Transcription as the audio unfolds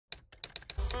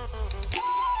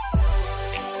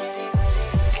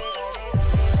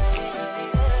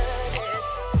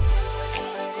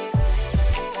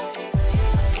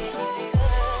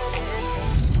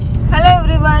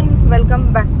Welcome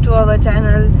back to our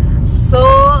channel. So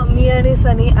मी आणि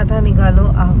सनी आता निघालो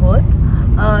आहोत.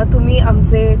 तुम्ही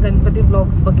आमचे गणपती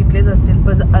व्लॉग्स बघितलेच असतील,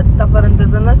 पण आतापर्यंत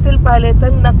जर नसतील पाहिले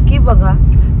तर नक्की बघा.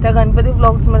 त्या गणपती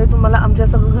व्लॉग्स मध्ये तुम्हाला आमच्या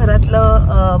सगळं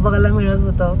घरातलं बघायला मिळत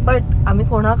होतं. बट आम्ही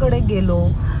कोणाकडे गेलो,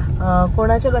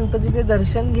 कोणाच्या गणपतीचे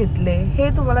दर्शन घेतले हे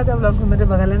तुम्हाला त्या व्लॉग्स मध्ये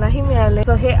बघायला नाही मिळाले.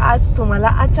 सो हे आज तुम्हाला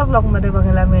आजच्या व्लॉग मध्ये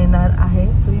बघायला मिळणार आहे.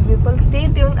 So you people stay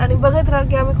tune आणि बघत राहा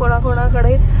की आम्ही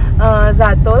कोणाकोणाकडे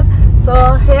जातो. सो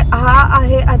हा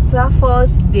आहे आजचा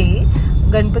फर्स्ट डे,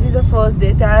 गणपतीचा फर्स्ट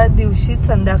डे. त्या दिवशी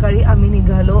संध्याकाळी आम्ही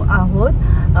निघालो आहोत,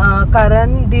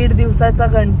 कारण 1.5 दिवसाचा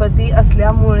गणपती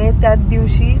असल्यामुळे त्या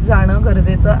दिवशी जाणं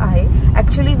गरजेचं आहे.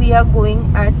 Actually we R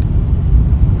going at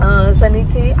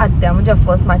सनीची आत्या, म्हणजे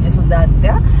ऑफकोर्स माझी सुद्धा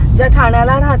आत्या ज्या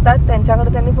ठाण्याला राहतात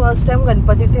त्यांच्याकडे त्यांनी फर्स्ट टाइम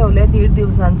गणपती ठेवले 1.5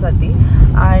 दिवसांसाठी.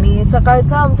 आणि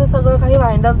सकाळचं आमचं सगळं काही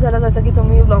वाइंड अप झालं, जसं की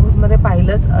तुम्ही व्लॉग्स मध्ये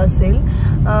पाहिलंच असेल.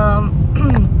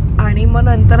 आणि मग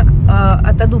नंतर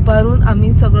आता दुपारून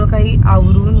आम्ही सगळं काही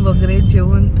आवरून वगैरे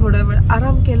जेवून थोडा वेळ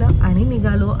आराम केला आणि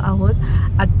निघालो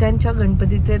आहोत आत्यांच्या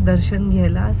गणपतीचे दर्शन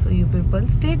घ्यायला. So you people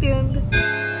stay tuned.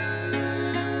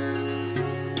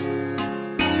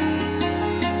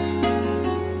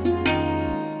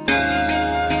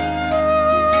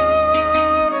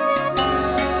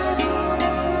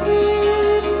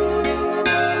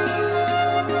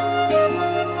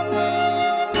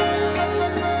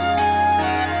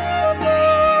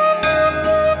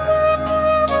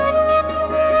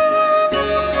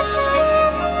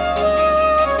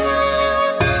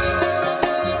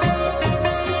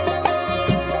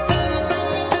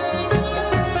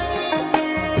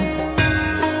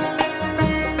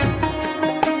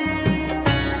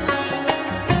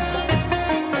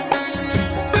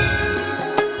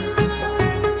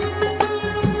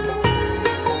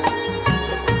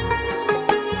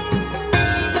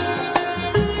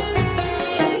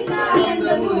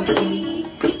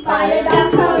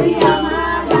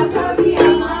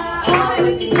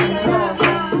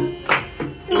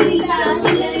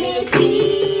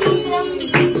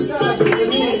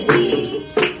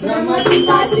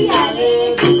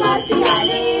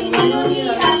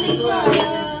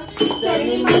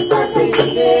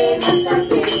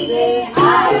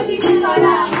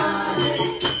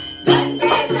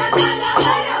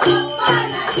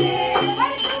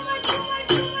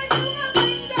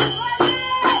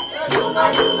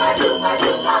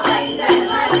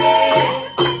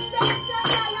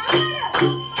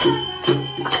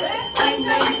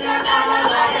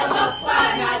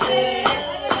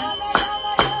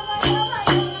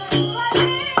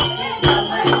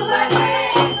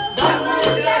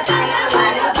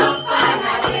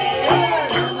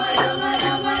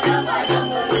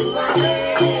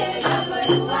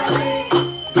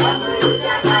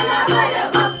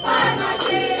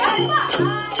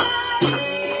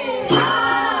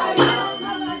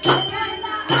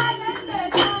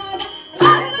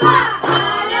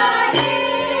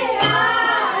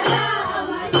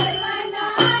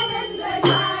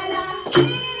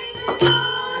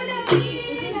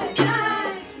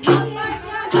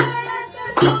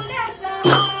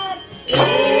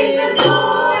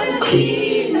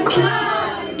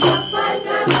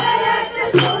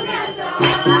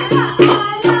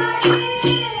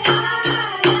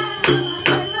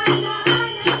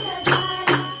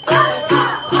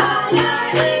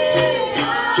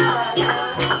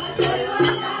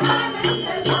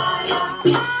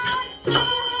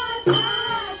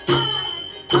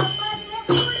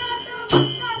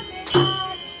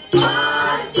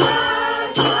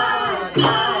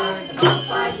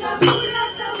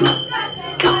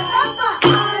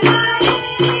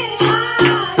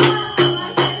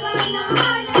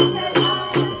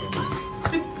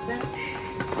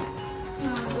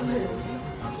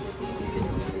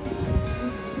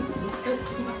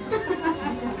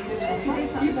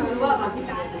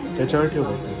 त्याच्यावर ठेव.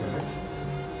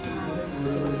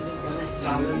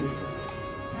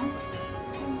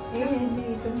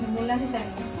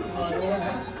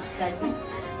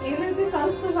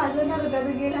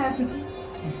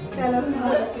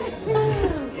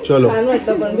 चलो छान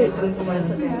वाटतं पण भेटून तुम्हाला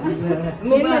सगळ्यांना.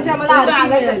 मेन म्हणजे आम्हाला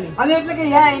आम्ही म्हटलं की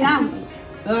हे आहे ना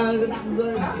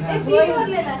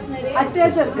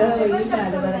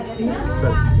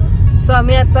सो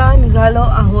आम्ही आता निघालो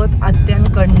आहोत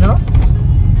आत्यांकडनं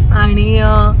आणि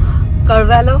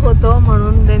कळव्याला होतो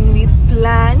म्हणून then we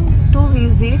plan to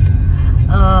visit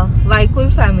वायकुल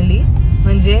family.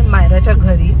 म्हणजे मायराच्या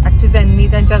घरी. ॲक्च्युली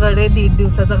त्यांच्याकडे 1.5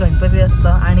 दिवसाचा गणपती असतं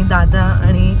आणि दादा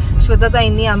आणि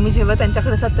श्वेताताईंनी आम्ही जेव्हा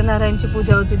त्यांच्याकडे सत्यनारायणची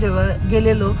पूजा होती जेव्हा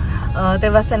गेलेलो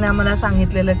तेव्हाच त्यांनी आम्हाला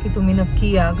सांगितलेलं की तुम्ही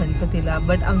नक्की या गणपतीला.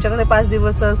 बट आमच्याकडे 5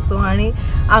 दिवस असतो आणि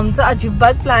आमचं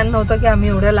अजिबात प्लॅन नव्हतं की आम्ही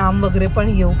एवढ्या लांब वगैरे पण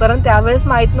येऊ, कारण त्यावेळेस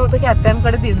माहीत नव्हतं की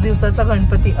आत्यांकडे 1.5 दिवसाचा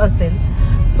गणपती असेल.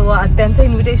 सो आत्यांचं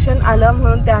इन्व्हिटेशन आलं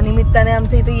म्हणून त्यानिमित्ताने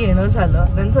आमचं इथे येणं झालं.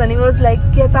 देन सनी वॉज लाईक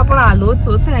की आता आपण आलोच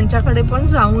होत त्यांच्याकडे पण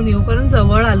जाऊन येऊ, कारण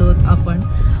जवळ आलोत आपण,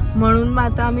 म्हणून मग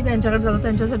आता आम्ही त्यांच्याकडे जातो.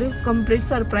 त्यांच्यासाठी कम्प्लीट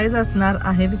सरप्राईज असणार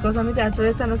आहे, बिकॉज आम्ही त्याच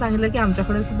वेळेस त्यांना सांगितलं की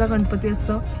आमच्याकडे सुद्धा गणपती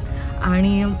असतं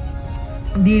आणि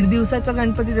 1.5 दिवसाचा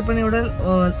गणपती ते पण एवढं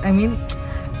आय मीन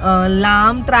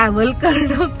लांब ट्रॅव्हल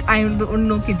करणं आय डोंट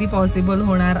नो किती पॉसिबल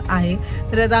होणार आहे.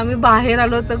 तर आता आम्ही बाहेर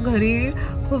आलो तर घरी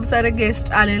खूप सारे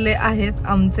गेस्ट आलेले आहेत.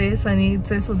 आमचे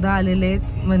सनीचे सुद्धा आलेले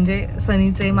आहेत, म्हणजे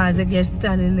सनीचे माझे गेस्ट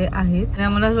आलेले आहेत. आणि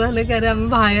आम्हाला असं झालं की अरे आम्ही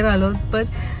बाहेर आलो, पण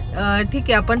ठीक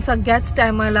आहे आपण सगळ्याच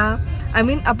टायमाला आय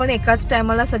मीन आपण एकाच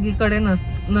टायमाला सगळीकडे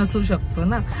नसू शकतो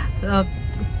ना.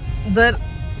 जर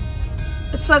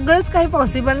सगळंच काही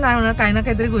पॉसिबल नाही होणार, काही ना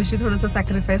काहीतरी गोष्टी थोडंसं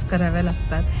सॅक्रिफाईस कराव्या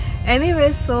लागतात. Anyway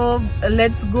so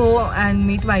let's go and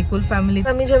meet वायकुल family.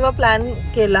 आम्ही जेव्हा प्लॅन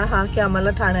केला हा की आम्हाला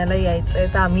ठाण्याला यायचं आहे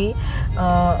तर आम्ही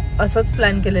असंच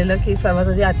प्लॅन केलेलं की सर्वात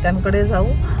आधी आत्यांकडे जाऊ,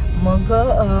 मग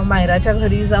मायराच्या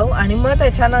घरी जाऊ आणि मग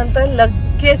त्याच्यानंतर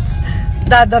लगेच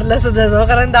दादरला सुद्धा जाऊ,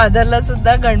 कारण दादरला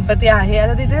सुद्धा गणपती आहे.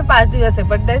 आता तिथे 5 दिवस आहे,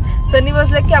 पण सनी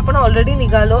बसले की आपण ऑलरेडी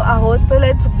निघालो आहोत तर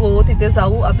लेट्स गो, तिथे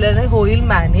जाऊ, आपल्याला होईल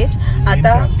मॅनेज.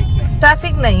 आता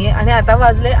ट्रॅफिक नाहीये आणि आता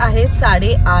वाजले आहेत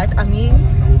 8:30. आम्ही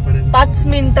 5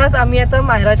 मिनिटात आम्ही आता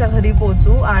मायराच्या घरी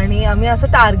पोहोचू आणि आम्ही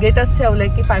असं टार्गेटच ठेवलंय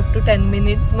की 5 to 10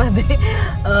 मिनिट्स मध्ये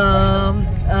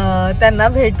त्यांना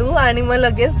भेटू आणि मग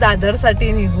लगेच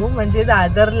दादरसाठी निघू, म्हणजे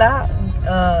दादरला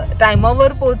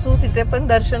टायमावर पोहोचू, तिथे पण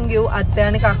दर्शन घेऊ, आत्या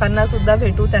आणि काकांना सुद्धा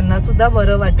भेटू, त्यांना सुद्धा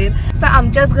बरं वाटेल. तर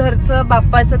आमच्याच घरचं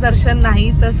बाप्पाचं दर्शन नाही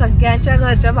तर सगळ्यांच्या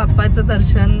घरच्या बाप्पाचं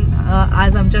दर्शन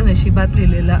आज आमच्या नशिबात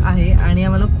लिहिलेलं आहे आणि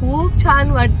आम्हाला खूप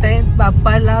छान वाटतंय.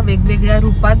 बाप्पाला वेगवेगळ्या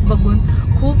रूपात बघून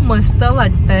खूप मस्त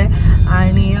वाटतंय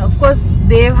आणि ऑफकोर्स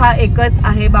देव हा एकच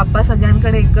आहे, बाप्पा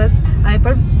सगळ्यांकडे एकच आहे,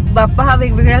 पण बाप्पा हा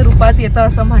वेगवेगळ्या रूपात येतं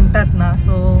असं म्हणतात ना.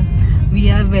 So we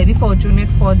R very fortunate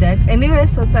for that. Anyway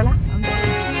so चला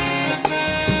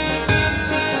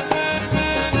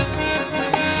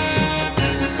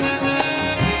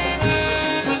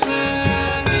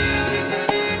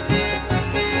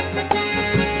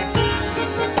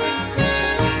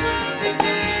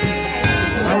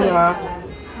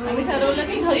आम्ही ठरवलं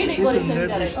की घरी डेकोरेशन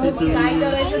करायचं, मग काय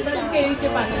करायचं तर केळीचे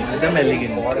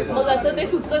पानं, मग असं ते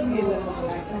सुचत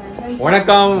गेलं.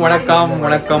 वणक्कम वणक्कम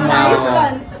वणक्कम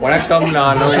वणक्कम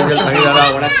नवंगल सणीदादा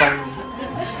वणक्कम.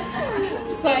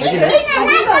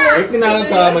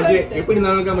 एपडी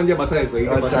नाळका म्हणजे बसायचं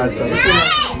इथे बसायचं.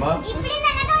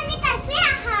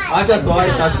 अच्छा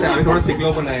सॉरी कसे आम्ही थोडं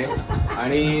शिकलो पण आहे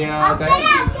आणि काय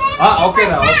हा ओके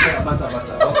ना ओके बसा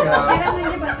बसा ओके ना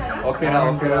ओके ना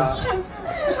ओके ना.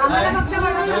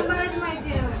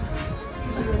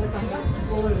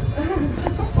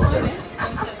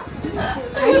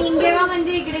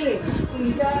 म्हणजे इकडे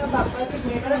तुमच्या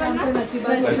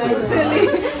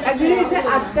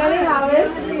आत्याने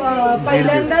ह्यावेळेस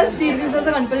पहिल्यांदाच 1.5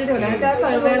 दिवसाचा गणपती ठेवला आणि त्या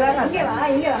कळवायला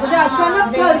म्हणजे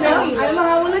अचानक ठरलं आणि मग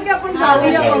हा बोलला की आपण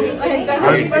जाऊया.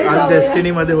 आज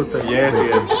डेस्टिनी मध्ये होतं. Yes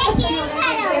yes.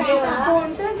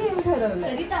 कोणता गेम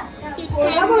ठरवलाय?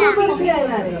 कोणाबरोबर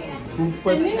येणार आहे?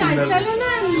 खूपच सुंदर.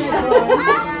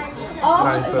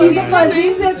 तिचे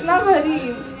कझिन्स आहेत ना घरी,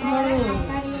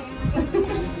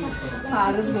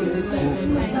 फारच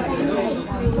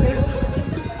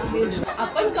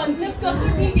आपण कन्सेप्ट करतो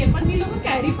ठीक आहे, पण ती लोक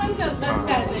कॅरी पण करतात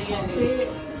काय नाही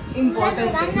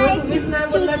इम्पॉर्टंट.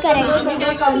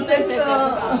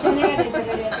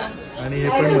 आणि हे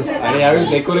पण मस्त. आणि यावेळी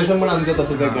डेकोरेशन पण आमचं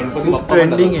तसंच आहे. गणपती बाप्पा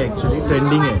ट्रेंडिंग आहे, ऍक्च्युली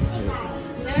ट्रेंडिंग आहे.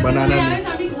 बनाना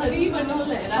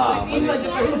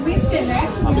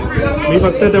मी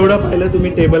फक्त तेवढं पाहिलं,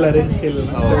 तुम्ही टेबल अरेंज केलं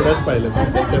ना तेवढंच पाहिलं,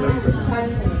 पण त्याच्यानंतर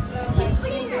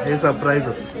हे सरप्राईज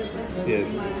होतं. येस.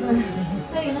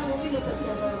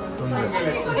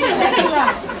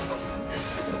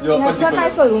 काय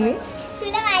करू मी?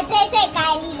 तुला वाचायचंय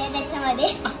काय लिहिलंय त्याच्यामध्ये?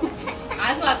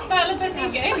 आज वाचता आलं तर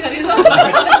ठीक आहे, घरी जाऊ.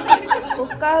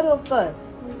 उपकार उपकार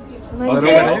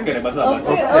ओके ओके बसा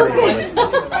बसा.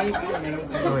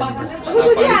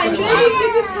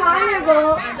 किती छान आहे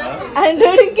गं,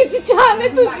 हँडरायटिंग किती छान आहे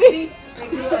तुझी.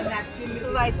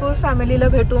 वायकुळ फॅमिलीला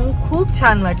भेटून खूप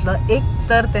छान वाटलं. एक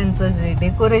तर त्यांचं जे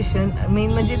डेकोरेशन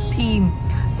मेन म्हणजे थीम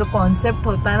जो कॉन्सेप्ट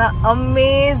होता ना,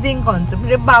 अमेझिंग कॉन्सेप्ट,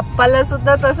 म्हणजे बाप्पाला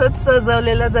सुद्धा तसंच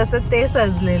सजवलेलं जसं ते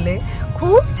सजलेले.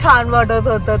 खूप छान वाटत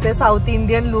होतं ते साऊथ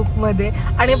इंडियन लुक मध्ये.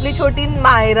 आणि आपली छोटी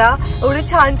मायरा एवढी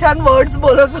छान छान वर्ड्स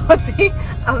बोलत होती,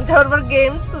 आमच्याबरोबर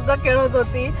गेम्स सुद्धा खेळत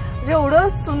होती. म्हणजे एवढं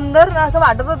सुंदर असं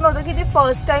वाटतच नव्हतं की ती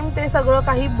फर्स्ट टाइम ते सगळं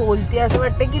काही बोलते. असं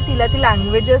वाटतं की तिला ती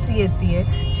लँग्वेजच येते.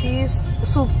 शी इज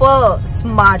सुपर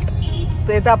स्मार्ट.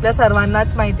 ते तर आपल्या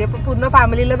सर्वांनाच माहिती आहे. पण पूर्ण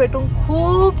फॅमिलीला भेटून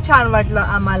खूप छान वाटलं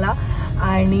आम्हाला.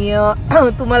 आणि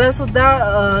तुम्हाला सुद्धा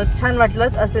छान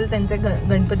वाटलंच असेल त्यांचे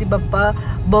गणपती बाप्पा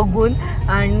बघून.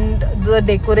 अँड जो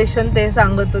डेकोरेशन ते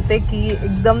सांगत होते की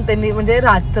एकदम त्यांनी म्हणजे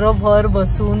रात्रभर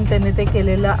बसून त्यांनी ते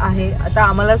केलेलं आहे. आता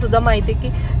आम्हाला सुद्धा माहिती आहे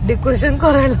की डेकोरेशन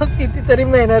करायला कितीतरी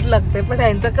मेहनत लागते, पण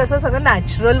यांचं कसं सगळं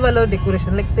नॅचरलवालं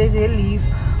डेकोरेशन, लाईक ते जे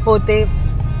लीफ होते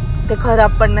ते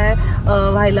खराब पण नाही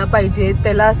व्हायला पाहिजे,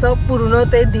 त्याला असं पूर्ण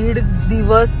ते 1.5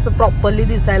 दिवस प्रॉपरली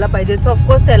दिसायला पाहिजे. सो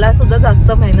ऑफकोर्स त्याला सुद्धा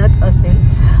जास्त मेहनत असेल.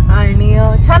 आणि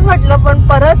छान वाटलं. पण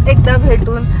परत एकदा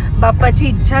भेटून बाप्पाची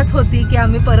इच्छाच होती की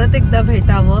आम्ही परत एकदा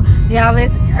भेटावं.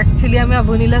 यावेळेस ॲक्च्युली आम्ही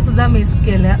अभोनीला सुद्धा मिस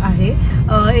केलं आहे.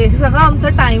 हे सगळं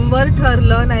आमचं टाईमवर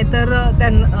ठरलं, नाहीतर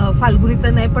फाल्गुनी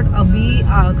तर नाही पण अभि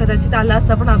कदाचित आला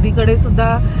असता, पण अभिकडे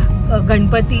सुद्धा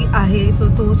गणपती आहे. सो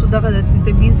तो सुद्धा कदाचित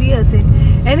तिथे बिझी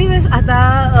असेल. एनिवेज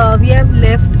आता we have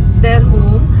left there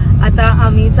home. आता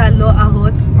आम्ही चाललो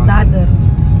आहोत दादर.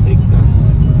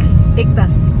 1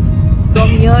 तास फ्रॉम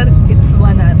हिअर इट्स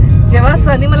 1 hour. जेव्हा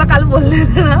सनी मला काल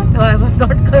बोललेलं ना तेव्हा I was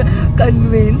not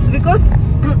convince, because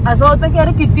असं होतं की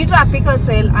अरे किती ट्रॅफिक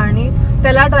असेल आणि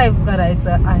त्याला ड्राईव्ह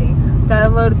करायचं आहे.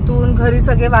 त्यावरतून घरी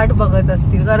सगळे वाट बघत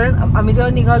असतील, कारण आम्ही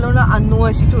जेव्हा निघालो ना अन्नू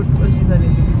अशी छोटी अशी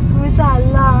झालेली, तुम्ही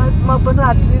चाललात मग आपण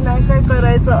रात्री नाही काय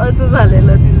करायचं असं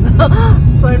झालेलं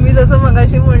तिचं. पण मी जसं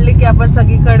मगाशी म्हणली की आपण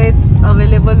सगळीकडेच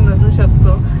अवेलेबल नसू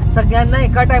शकतो, सगळ्यांना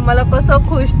एका टायमाला कसं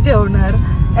खुश ठेवणार.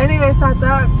 एनिवेज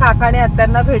आता काकाने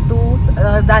आत्यांना भेटू,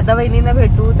 दादा बहिणींना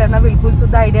भेटू. त्यांना बिलकुल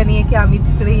सुद्धा आयडिया नाही आहे की आम्ही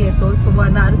तिकडे येतो. सो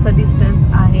 1 hourचं डिस्टन्स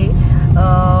आहे.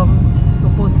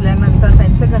 सो पोचल्यानंतर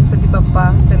त्यांचे गणपती बाप्पा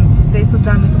ते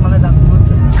सुद्धा आम्ही तुम्हाला दाखवूच.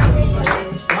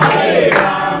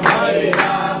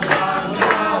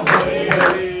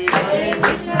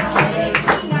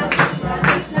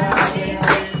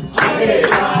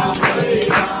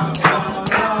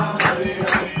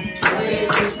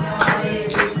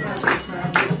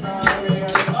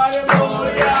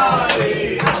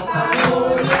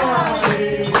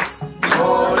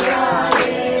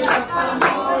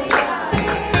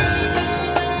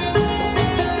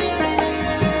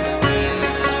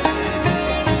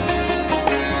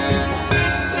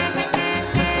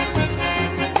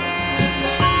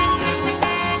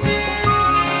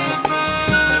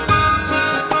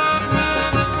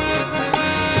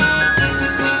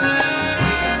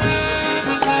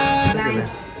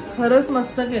 खरंच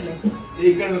मस्त केलंय.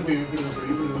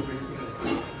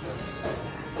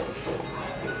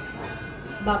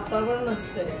 बाप्पा पण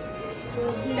मस्त आहे.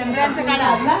 चंद्रांचा काढा.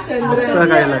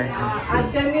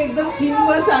 आत्यांनी एकदम थीम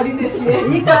वर साडी नेसली आहे.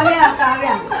 ही काव्या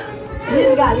काव्या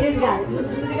हीच घाल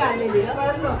दुसरी काढलेली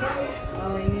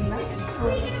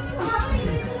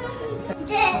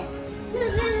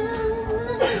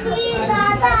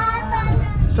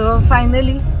सो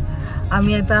फायनली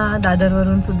आम्ही आता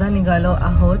दादरवरून सुद्धा निघालो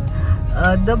आहोत.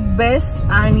 द बेस्ट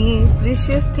आणि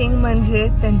प्रिशियस थिंग म्हणजे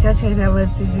त्यांच्या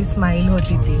चेहऱ्यावरची जी स्माइल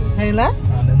होती ती है ना,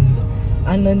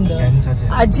 आनंद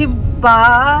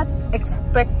अजिबात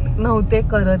एक्सपेक्ट नव्हते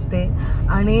करत ते.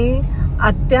 आणि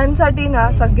आत्यांसाठी ना,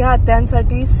 सगळ्या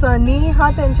आत्यांसाठी सनी हा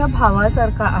त्यांच्या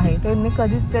भावासारखा आहे. त्यांनी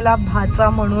कधीच त्याला भाचा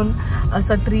म्हणून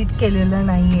असं ट्रीट केलेलं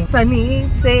नाहीये.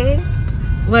 सनीचे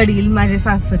वडील माझे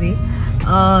सासरे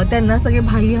त्यांना सगळे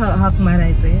भाई हाक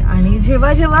मारायचे. आणि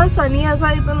जेव्हा जेव्हा सनी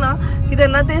असा येतो ना की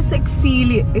त्यांना तेच एक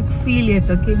फील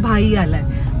येतं की भाई आलाय.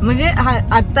 म्हणजे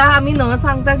आता आम्ही न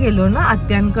सांगता गेलो ना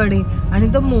आत्यांकडे, आणि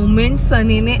द मोमेंट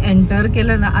सनीने एंटर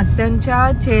केलं ना, आत्यांच्या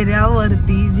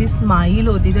चेहऱ्यावरती जी स्माईल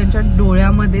होती, त्यांच्या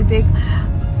डोळ्यामध्ये ते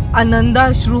एक आनंद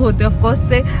अश्रू होते. ऑफकोर्स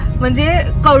ते म्हणजे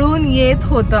कळून येत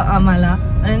होतं आम्हाला.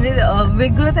 म्हणजे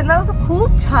वेगळं त्यांना असं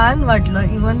खूप छान वाटलं.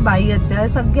 इवन बाई आत्या,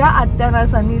 सगळ्या आत्यांना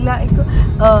सनीला एक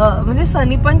म्हणजे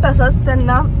सनी पण तसंच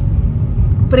त्यांना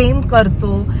प्रेम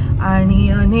करतो.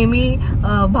 आणि नेहमी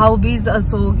भाऊबीज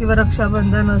असो किंवा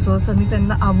रक्षाबंधन असो, सनी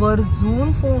त्यांना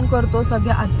आवर्जून फोन करतो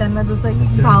सगळ्या आत्यांना. जसं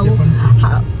की भाऊ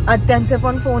आत्यांचे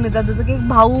पण फोन येतात, जसं की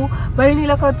भाऊ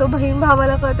बहिणीला करतो, बहीण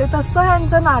भावाला करते, तसं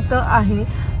यांचं नातं आहे.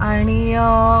 आणि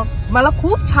मला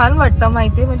खूप छान वाटतं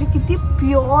माहिती आहे, म्हणजे किती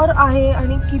प्युअर आहे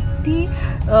आणि किती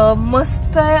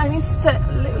मस्त आहे. आणि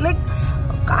लाईक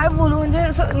काय बोलू, म्हणजे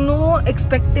असं नो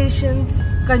एक्सपेक्टेशन्स,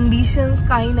 कंडिशन्स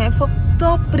काही नाही, फक्त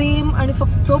फक्त प्रेम आणि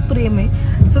फक्त प्रेम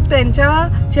आहे. सो त्यांच्या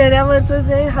चेहऱ्यावरचं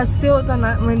जे हास्य होतं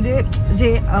ना, म्हणजे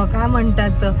जे काय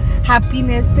म्हणतात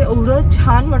हॅपीनेस, ते एवढं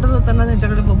छान वाटत होतं ना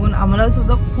त्यांच्याकडे बघून. आम्हाला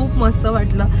सुद्धा खूप मस्त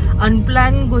वाटलं.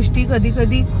 अनप्लॅन गोष्टी कधी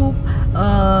कधी खूप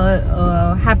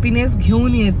हॅपीनेस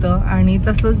घेऊन येतं आणि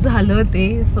तसंच झालं ते.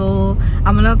 सो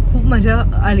आम्हाला खूप मजा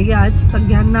आली आज.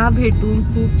 सगळ्यांना भेटून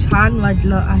खूप छान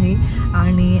वाटलं आहे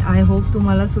आणि आय होप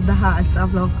तुम्हाला सुद्धा हा आजचा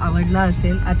ब्लॉग आवडला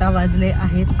असेल. आता वाजले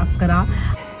आहेत 11.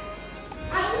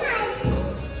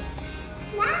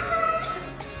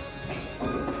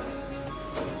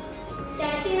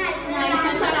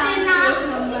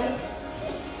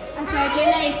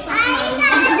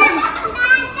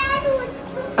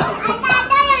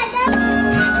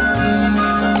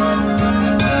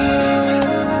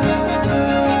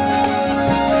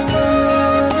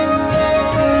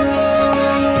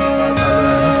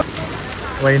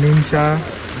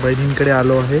 बहिणींकडे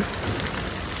आलो आहे.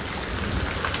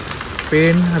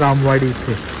 पेण रामवाडी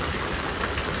इथे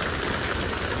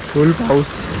फुल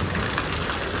पाऊस.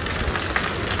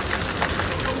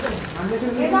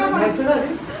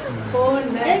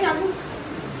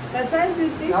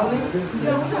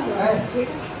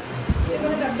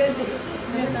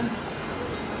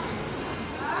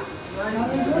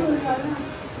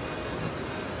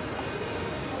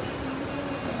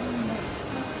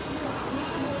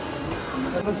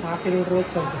 पण 6 किलोमीटर रोज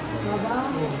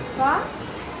चालतो. का?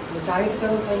 डाएट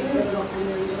करून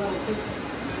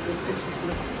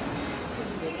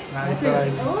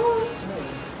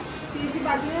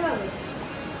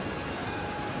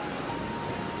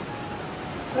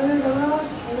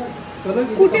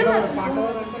कुठे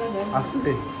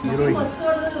असते हिरोईन.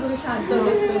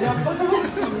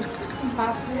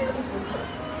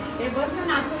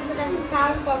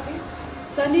 छान कॉफी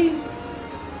सनी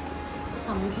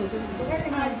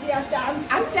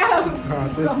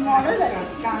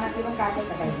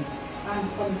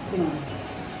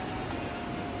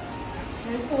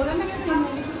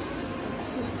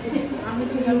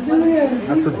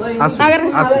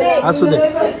असू दे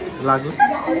लागू.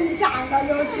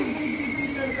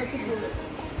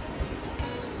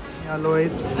 आलो आहे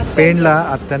पेणला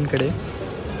आत्यांकडे,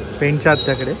 पेणच्या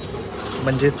आत्याकडे,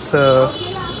 म्हणजेच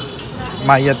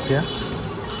माई आत्या.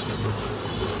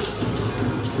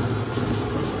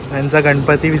 त्यांचा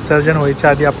गणपती विसर्जन व्हायच्या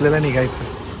आधी आपल्याला निघायचं.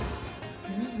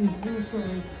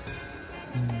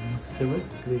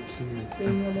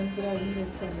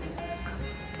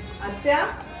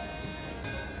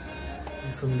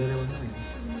 सुंदर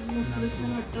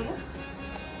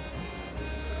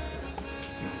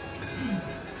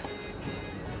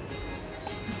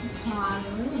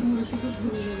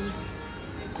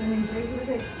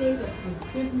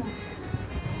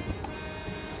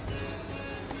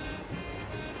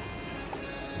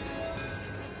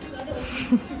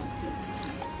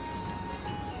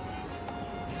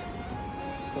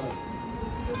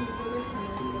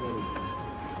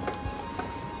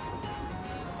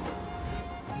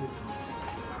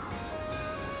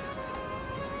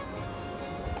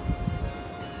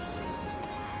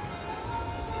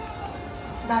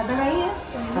दादा नाही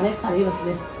आहे खाली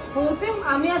बसले होते.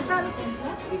 आम्ही आता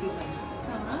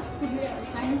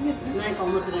नाही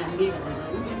कॉमर्स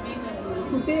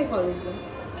कुठे कॉलेजला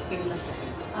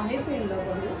आहे पेनला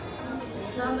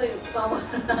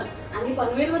आणि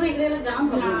पनवेलमध्ये इकडे जाम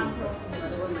बरी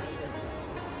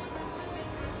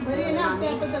आहे ना आपली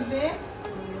आता तब्येत.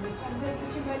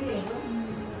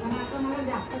 मला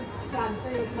जास्त चालता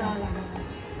येत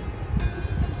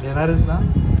येणारच ना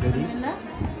घरी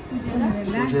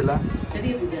पूजेला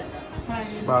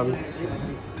 22.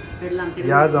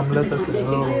 या जमलं तसं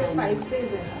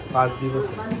 5 दिवस.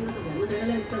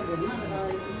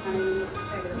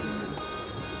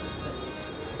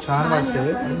 छान वाटते.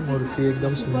 मूर्ती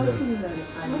एकदम सुंदर.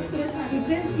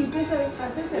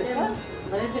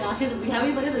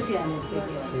 ह्यावेळी बरेच अशी आले.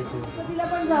 तिला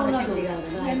पण जाऊन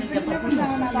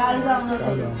काल जाऊन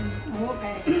हो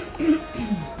काय.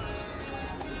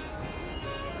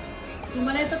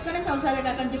 तुम्हाला येतात का नाही संसारे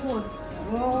काकांची फोन?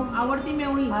 हो आवडती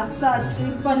मेवणी असतात.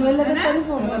 पनवेलला तरी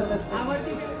फोन करतात.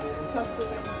 आवडती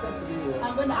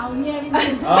आपण आवनी आणि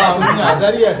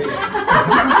आजारी आहे.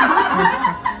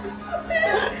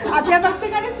 आता बघते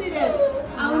का नाही सिरियल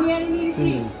आवनी आणि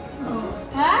नीरची?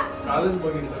 कालच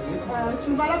बघितलं.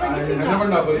 शुभाला बघितली का?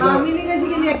 मामीने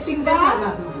कशी केली ऍक्टिंग त्या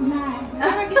सांगा.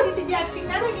 नाही बघितली तिची ऍक्टिंग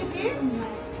नाही बघितली.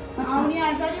 आवनी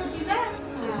आजारी होती ना.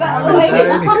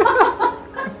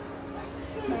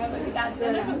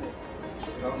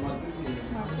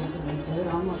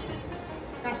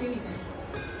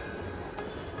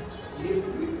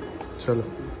 चलो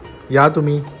या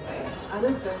तुम्ही.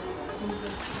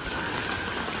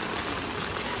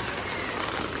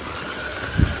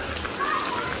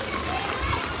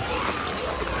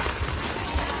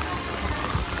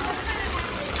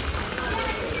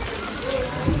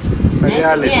 सगळे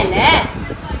आले.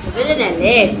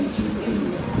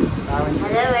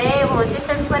 मोठी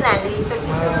सण पण आली, छोटी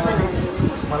सण पण आली.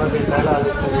 मला भेटायला आले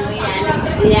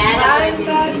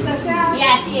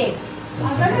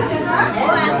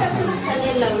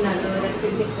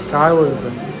काय बोलतो.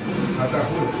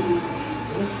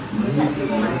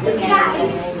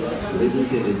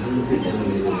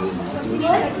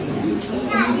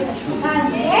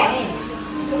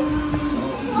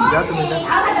 या तुम्ही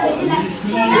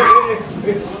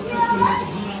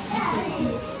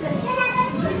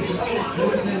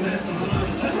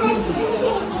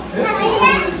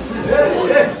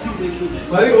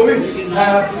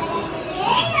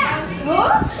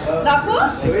दाखव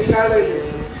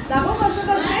दाखव कसं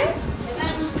करते.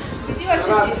 किती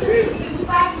वर्षाची?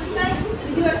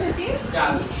 किती वर्षाची?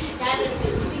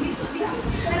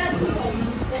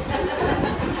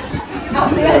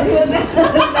 आपली आजी होते.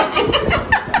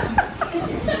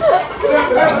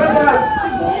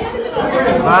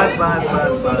 बस बस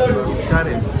बस बस हुशार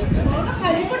आहे.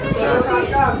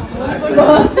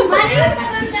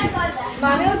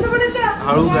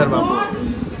 हळू कर बापू.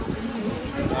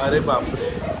 अरे बापरे.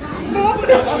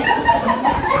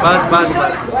 बस बस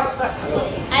बस.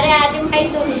 अरे आधी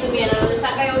माहित होती तुम्ही येणार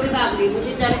सकाळी एवढी कापली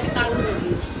म्हणजे जराशी काढून होती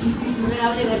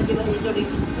रावले घरची बसली थोडी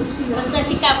मस्त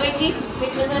अशी कापायची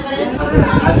पीठ मसाला करायचं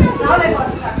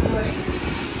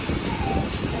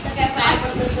आता काय पाय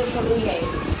पडतो तो करून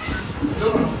घ्यायचं.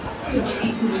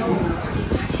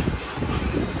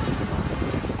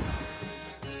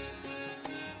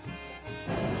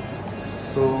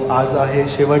 सो आज आहे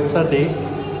शेवटचा डे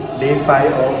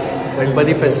 5 ऑफ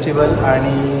गणपती फेस्टिवल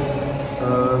आणि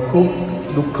खूप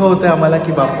दुःख होतं आहे आम्हाला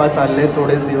की बाप्पा चालले,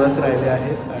 थोडेच दिवस राहिले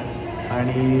आहेत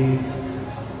आणि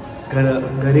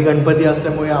घरी गणपती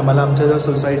असल्यामुळे आम्हाला आमच्या ज्या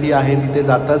सोसायटी आहे तिथे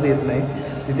जाताच येत नाही.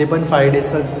 तिथे पण 5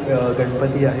 डेजचा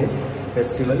गणपती आहे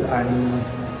फेस्टिवल आणि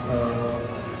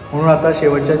म्हणून आता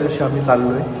शेवटच्या दिवशी आम्ही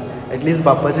चाललो आहे. ॲटलिस्ट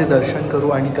बाप्पाचे दर्शन करू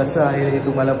आणि कसं आहे हे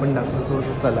तुम्हाला पण दाखवतो.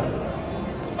 चला.